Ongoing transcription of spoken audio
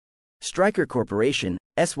Stryker Corporation,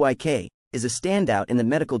 SYK, is a standout in the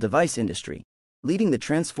medical device industry, leading the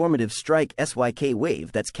transformative SYK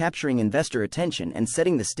wave that's capturing investor attention and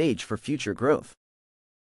setting the stage for future growth.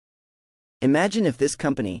 Imagine if this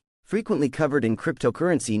company, frequently covered in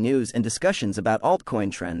cryptocurrency news and discussions about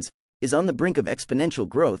altcoin trends, is on the brink of exponential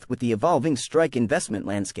growth with the evolving Stryker investment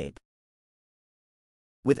landscape.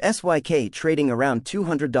 With SYK trading around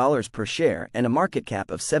 $200 per share and a market cap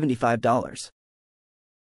of $75.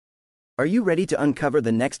 Are you ready to uncover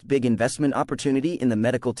the next big investment opportunity in the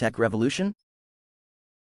medical tech revolution?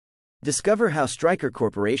 Discover how Stryker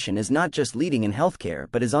Corporation is not just leading in healthcare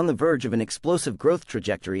but is on the verge of an explosive growth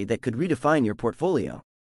trajectory that could redefine your portfolio.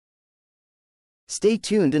 Stay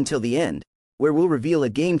tuned until the end, where we'll reveal a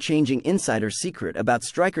game-changing insider secret about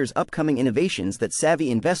Stryker's upcoming innovations that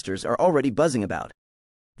savvy investors are already buzzing about.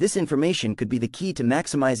 This information could be the key to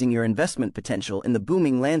maximizing your investment potential in the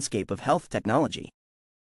booming landscape of health technology.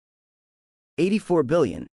 $84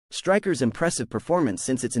 billion. Stryker's impressive performance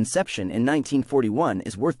since its inception in 1941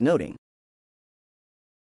 is worth noting.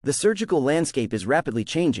 The surgical landscape is rapidly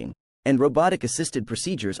changing, and robotic-assisted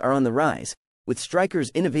procedures are on the rise, with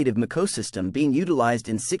Stryker's innovative Makosystem being utilized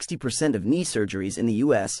in 60% of knee surgeries in the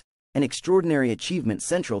U.S., an extraordinary achievement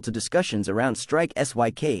central to discussions around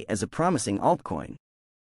SYK as a promising altcoin.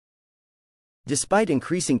 Despite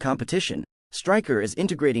increasing competition, Stryker is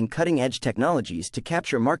integrating cutting-edge technologies to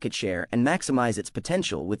capture market share and maximize its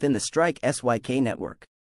potential within the SYK network.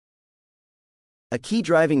 A key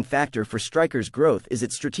driving factor for Stryker's growth is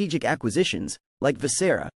its strategic acquisitions, like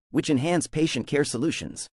Vosera, which enhance patient care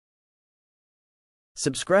solutions.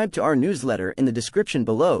 Subscribe to our newsletter in the description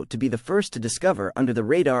below to be the first to discover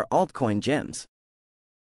under-the-radar altcoin gems.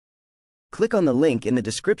 Click on the link in the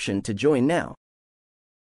description to join now.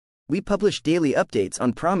 We publish daily updates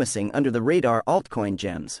on promising under-the-radar altcoin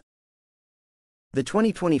gems. The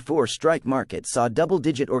 2024 Stryker market saw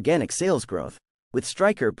double-digit organic sales growth, with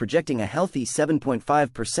Stryker projecting a healthy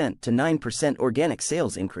 7.5% to 9% organic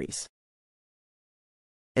sales increase.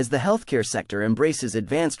 As the healthcare sector embraces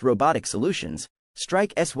advanced robotic solutions,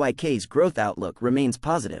 SYK's growth outlook remains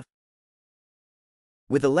positive.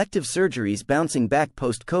 With elective surgeries bouncing back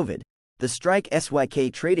post-COVID, the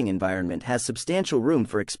SYK trading environment has substantial room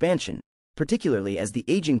for expansion, particularly as the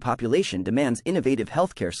aging population demands innovative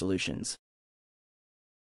healthcare solutions.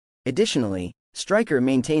 Additionally, Stryker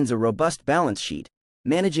maintains a robust balance sheet,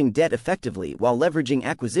 managing debt effectively while leveraging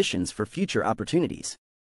acquisitions for future opportunities.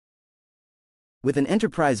 With an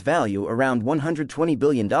enterprise value around $120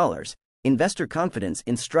 billion, investor confidence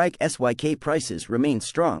in SYK prices remains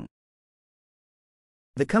strong.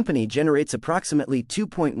 The company generates approximately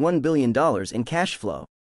 $2.1 billion in cash flow,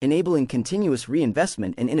 enabling continuous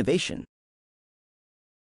reinvestment and innovation.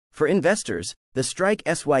 For investors, the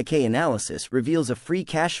SYK analysis reveals a free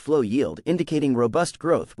cash flow yield indicating robust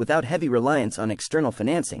growth without heavy reliance on external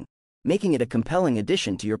financing, making it a compelling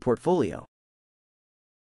addition to your portfolio.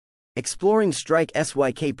 Exploring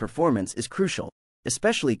SYK performance is crucial,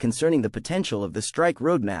 especially concerning the potential of the Stryker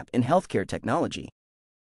roadmap in healthcare technology.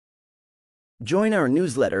 Join our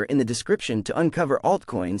newsletter in the description to uncover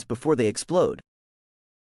altcoins before they explode.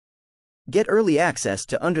 Get early access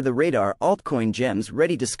to under-the-radar altcoin gems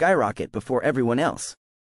ready to skyrocket before everyone else.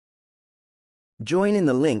 Join in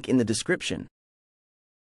the link in the description.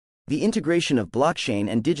 The integration of blockchain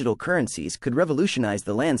and digital currencies could revolutionize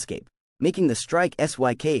the landscape, making the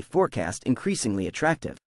SYK forecast increasingly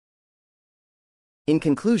attractive. In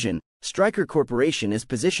conclusion, Stryker Corporation is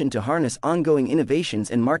positioned to harness ongoing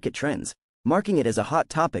innovations and market trends, marking it as a hot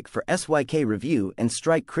topic for SYK review and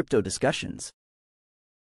Stryker crypto discussions.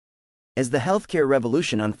 As the healthcare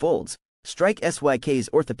revolution unfolds, SYK's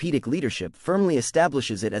orthopedic leadership firmly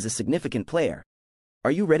establishes it as a significant player. Are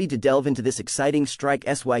you ready to delve into this exciting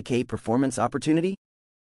SYK performance opportunity?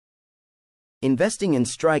 Investing in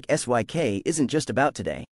SYK isn't just about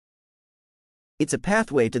today. It's a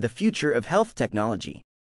pathway to the future of health technology.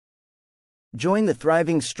 Join the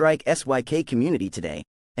thriving SYK community today,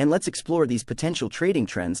 and let's explore these potential trading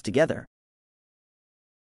trends together.